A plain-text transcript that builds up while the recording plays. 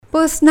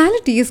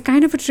Personality is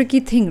kind of a tricky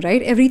thing,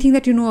 right? Everything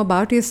that you know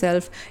about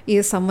yourself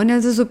is someone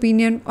else's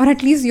opinion or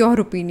at least your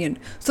opinion.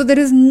 So there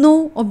is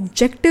no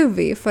objective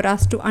way for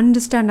us to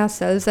understand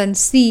ourselves and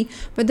see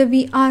whether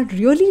we are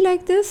really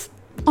like this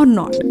or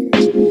not.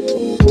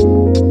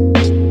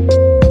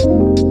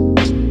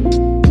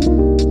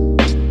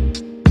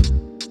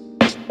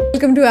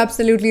 Welcome to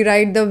Absolutely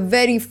Right, the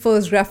very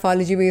first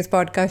graphology-based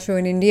podcast show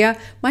in India.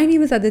 My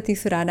name is Aditi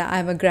Surana.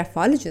 I'm a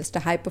graphologist, a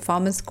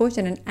high-performance coach,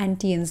 and an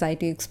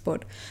anti-anxiety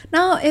expert.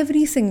 Now,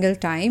 every single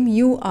time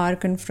you are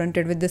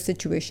confronted with the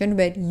situation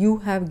where you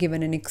have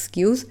given an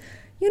excuse,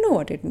 you know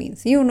what it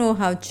means. You know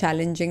how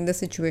challenging the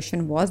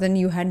situation was, and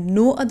you had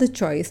no other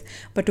choice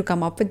but to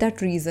come up with that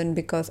reason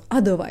because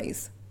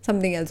otherwise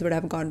something else would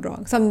have gone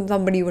wrong.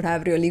 Somebody would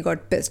have really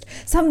got pissed.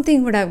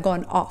 Something would have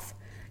gone off.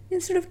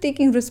 Instead of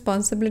taking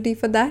responsibility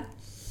for that,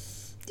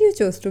 you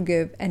chose to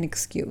give an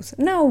excuse.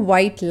 Now,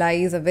 white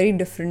lies are very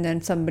different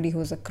than somebody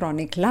who's a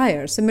chronic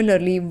liar.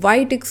 Similarly,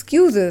 white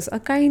excuses are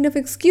kind of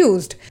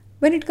excused.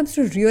 When it comes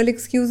to real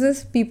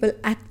excuses, people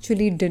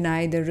actually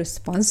deny their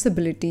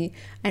responsibility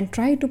and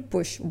try to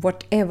push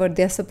whatever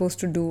they're supposed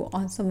to do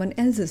on someone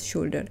else's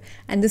shoulder.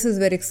 And this is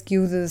where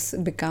excuses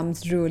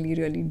becomes really,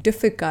 really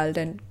difficult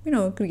and,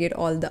 create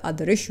all the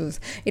other issues.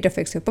 It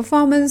affects your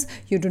performance.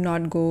 You do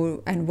not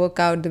go and work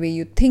out the way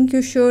you think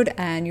you should,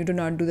 and you do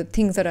not do the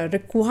things that are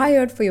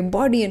required for your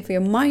body and for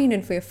your mind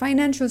and for your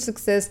financial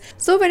success.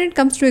 So when it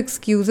comes to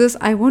excuses,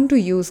 I want to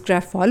use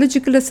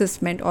graphological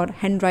assessment or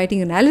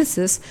handwriting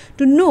analysis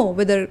to know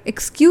whether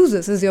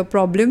excuses is your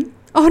problem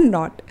or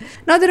not.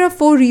 Now, there are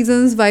 4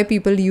 reasons why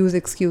people use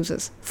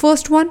excuses.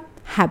 First one,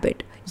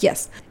 habit.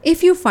 Yes,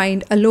 if you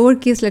find a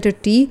lowercase letter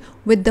t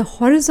with the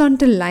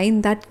horizontal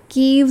line that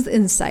caves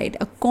inside,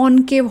 a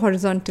concave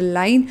horizontal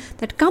line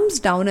that comes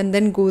down and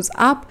then goes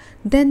up,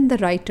 then the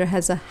writer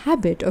has a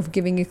habit of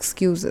giving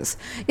excuses.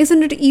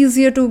 Isn't it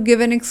easier to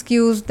give an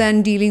excuse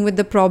than dealing with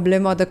the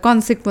problem or the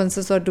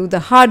consequences or do the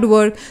hard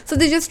work? So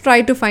they just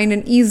try to find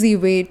an easy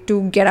way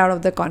to get out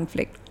of the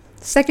conflict.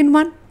 Second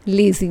one,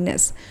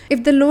 laziness.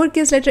 If the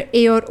lowercase letter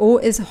a or o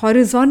is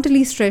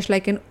horizontally stretched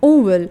like an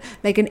oval,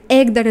 like an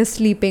egg that is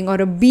sleeping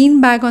or a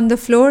bean bag on the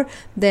floor,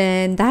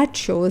 then that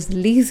shows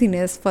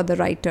laziness for the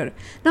writer.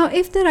 Now,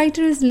 if the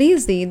writer is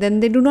lazy, then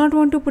they do not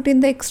want to put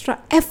in the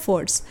extra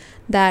efforts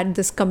that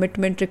this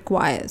commitment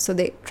requires. So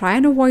they try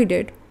and avoid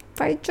it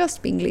by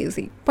just being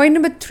lazy. Point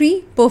number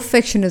 3,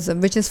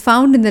 perfectionism, which is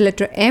found in the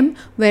letter M,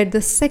 where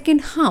the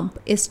second hump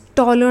is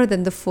taller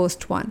than the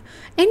first one.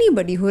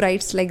 Anybody who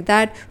writes like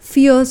that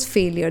fears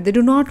failure. They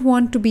do not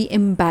want to be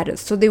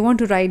embarrassed. So they want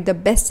to write the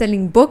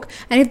best-selling book,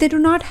 and if they do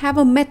not have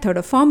a method,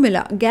 a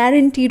formula, a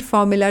guaranteed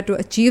formula to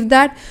achieve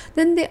that,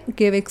 then they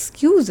give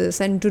excuses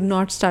and do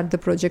not start the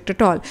project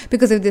at all.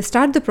 Because if they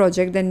start the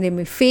project, then they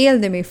may fail,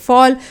 they may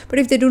fall. But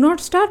if they do not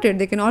start it,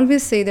 they can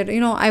always say that,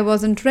 I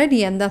wasn't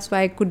ready and that's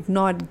why I could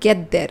not get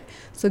there.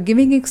 So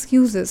giving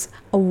excuses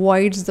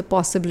avoids the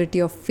possibility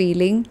of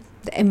failing,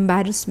 the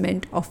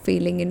embarrassment of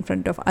failing in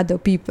front of other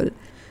people.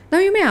 Now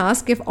you may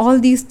ask, if all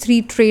these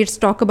 3 traits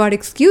talk about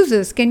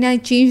excuses, can I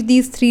change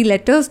these 3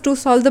 letters to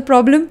solve the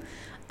problem?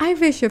 I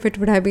wish if it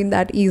would have been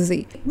that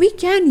easy. We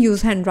can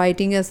use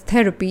handwriting as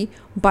therapy,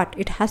 but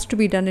it has to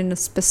be done in a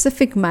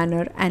specific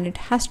manner and it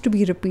has to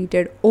be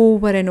repeated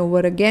over and over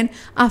again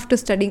after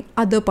studying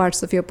other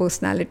parts of your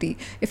personality.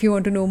 If you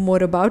want to know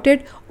more about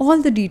it, all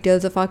the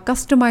details of our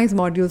customized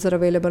modules are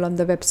available on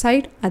the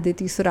website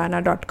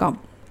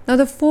aditisurana.com. Now,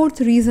 the 4th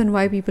reason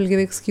why people give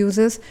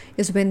excuses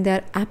is when they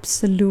are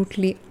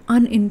absolutely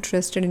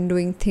uninterested in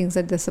doing things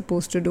that they're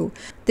supposed to do.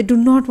 They do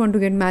not want to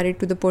get married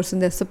to the person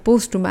they're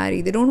supposed to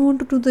marry. They don't want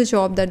to do the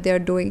job that they are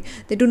doing.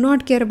 They do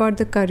not care about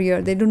the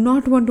career. They do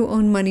not want to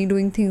earn money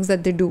doing things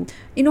that they do.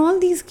 In all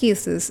these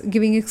cases,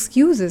 giving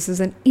excuses is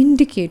an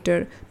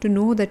indicator to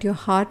know that your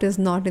heart is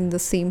not in the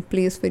same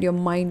place where your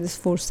mind is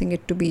forcing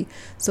it to be.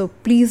 So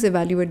please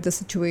evaluate the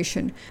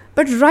situation.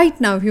 But right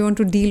now, if you want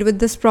to deal with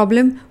this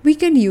problem, we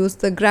can use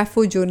the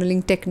grapho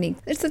journaling technique.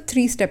 It's a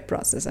 3-step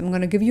process. I'm going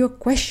to give you a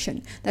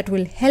question that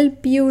will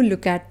help you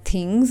look at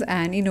things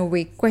and in a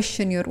way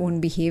question your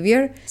own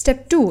behavior.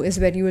 Step 2 is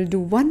where you will do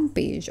 1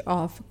 page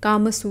of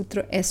Kama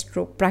Sutra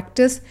S-stroke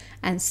practice,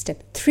 and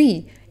step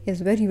 3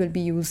 is where you will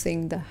be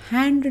using the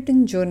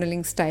handwritten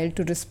journaling style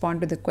to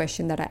respond to the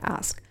question that I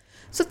ask.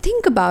 So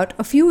think about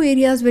a few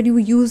areas where you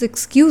use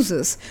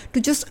excuses to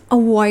just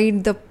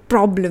avoid the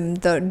problem,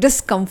 the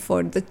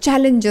discomfort, the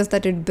challenges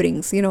that it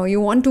brings.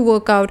 You want to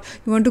work out,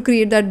 you want to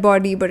create that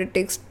body, but it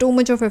takes too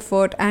much of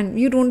effort and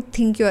you don't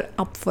think you're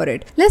up for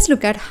it. Let's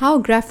look at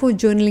how grapho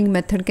journaling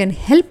method can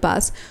help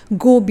us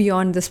go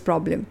beyond this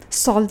problem,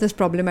 solve this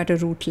problem at a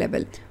root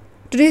level.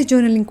 Today's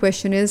journaling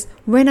question is,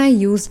 when I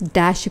use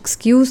dash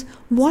excuse,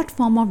 what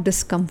form of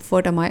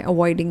discomfort am I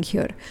avoiding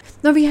here?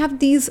 Now we have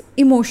these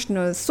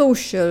emotional,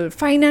 social,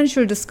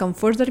 financial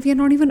discomforts that we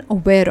are not even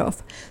aware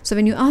of. So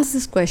when you ask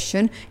this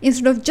question,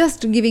 instead of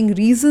just giving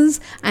reasons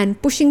and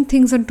pushing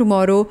things on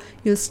tomorrow,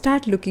 you'll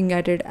start looking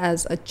at it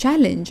as a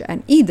challenge,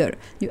 and either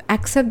you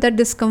accept that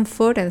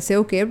discomfort and say,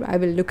 okay, I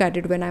will look at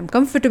it when I'm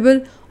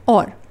comfortable,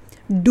 or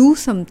do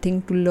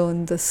something to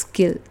learn the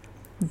skill.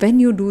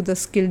 When you do the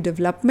skill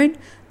development,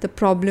 the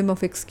problem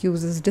of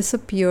excuses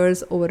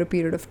disappears over a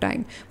period of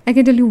time. I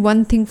can tell you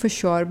one thing for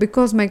sure,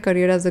 because my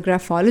career as a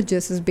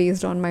graphologist is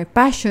based on my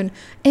passion,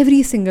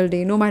 every single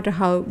day, no matter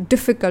how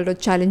difficult or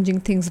challenging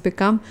things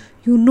become,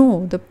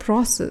 the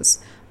process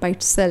by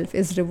itself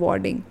is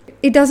rewarding.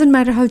 It doesn't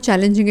matter how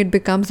challenging it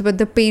becomes, but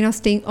the pain of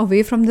staying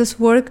away from this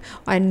work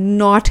and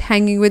not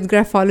hanging with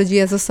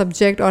graphology as a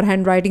subject or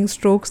handwriting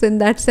strokes in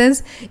that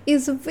sense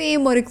is way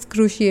more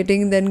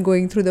excruciating than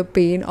going through the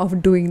pain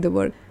of doing the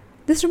work.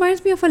 This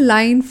reminds me of a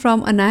line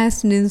from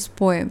Anais Nin's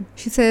poem.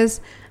 She says,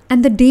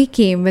 "And the day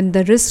came when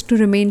the risk to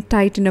remain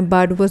tight in a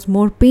bud was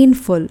more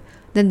painful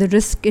than the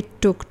risk it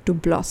took to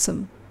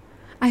blossom."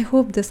 I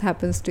hope this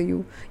happens to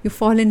you. You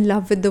fall in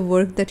love with the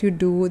work that you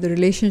do, the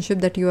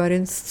relationship that you are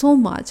in so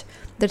much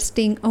that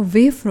staying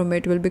away from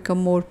it will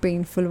become more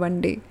painful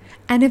one day.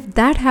 And if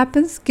that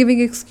happens, giving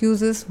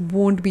excuses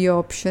won't be an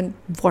option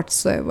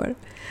whatsoever.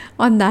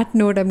 On that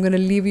note, I'm going to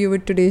leave you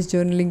with today's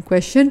journaling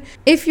question.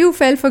 If you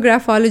fell for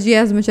graphology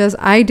as much as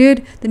I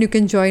did, then you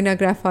can join our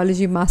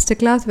graphology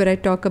masterclass where I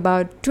talk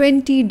about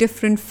 20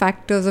 different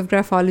factors of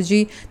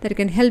graphology that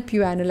can help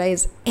you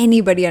analyze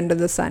anybody under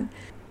the sun.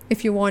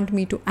 If you want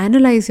me to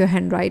analyze your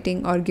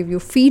handwriting or give you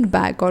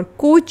feedback or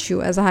coach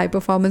you as a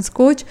high-performance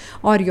coach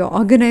or your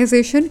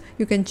organization,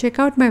 you can check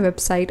out my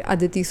website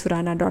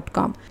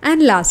aditisurana.com.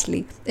 And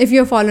lastly, if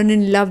you've fallen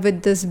in love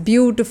with this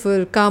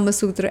beautiful Kama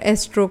Sutra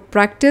S-stroke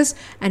practice,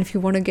 and if you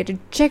want to get it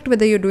checked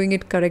whether you're doing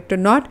it correct or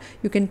not,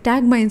 you can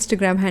tag my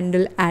Instagram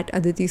handle at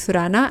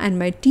aditisurana, and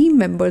my team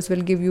members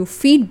will give you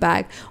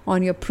feedback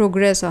on your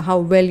progress or how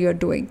well you're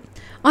doing.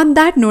 On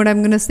that note, I'm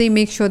going to say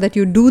make sure that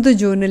you do the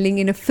journaling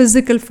in a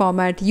physical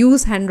format.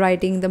 Use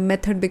handwriting. The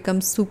method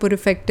becomes super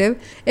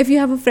effective. If you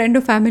have a friend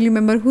or family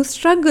member who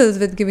struggles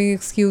with giving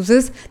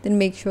excuses, then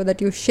make sure that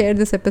you share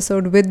this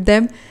episode with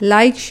them.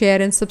 Like, share,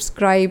 and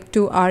subscribe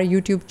to our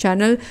YouTube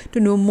channel to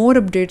know more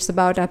updates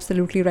about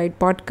Absolutely Right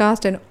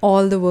podcast and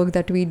all the work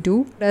that we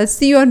do. I'll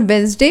see you on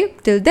Wednesday.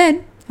 Till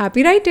then,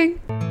 happy writing.